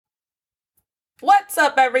What's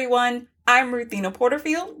up, everyone? I'm Ruthina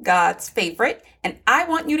Porterfield, God's favorite, and I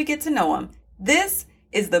want you to get to know Him. This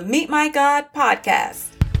is the Meet My God podcast.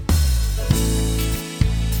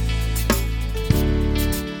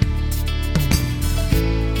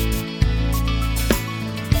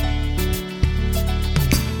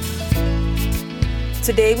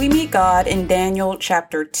 Today we meet God in Daniel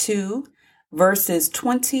chapter 2, verses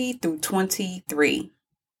 20 through 23.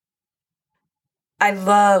 I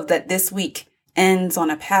love that this week ends on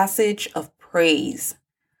a passage of praise.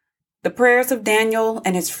 The prayers of Daniel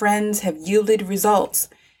and his friends have yielded results,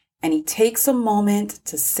 and he takes a moment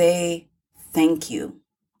to say thank you.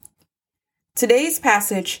 Today's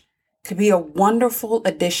passage could be a wonderful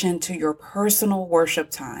addition to your personal worship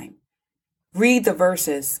time. Read the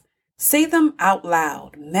verses, say them out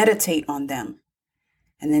loud, meditate on them,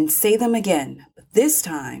 and then say them again, but this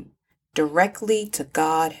time directly to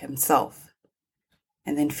God Himself.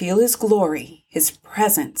 And then feel His glory, His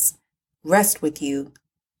presence rest with you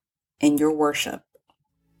in your worship.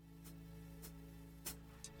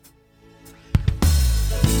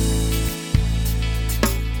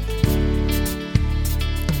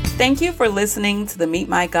 Thank you for listening to the Meet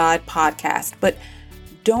My God podcast, but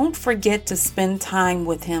don't forget to spend time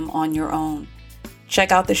with Him on your own.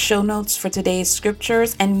 Check out the show notes for today's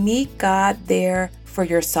scriptures and meet God there for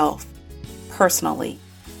yourself, personally.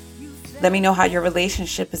 Let me know how your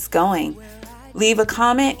relationship is going. Leave a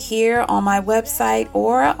comment here on my website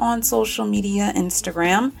or on social media,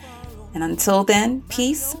 Instagram. And until then,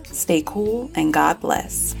 peace, stay cool, and God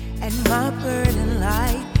bless. And my burden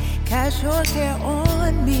light, cast your care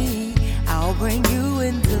on me. I'll bring you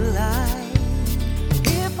into light.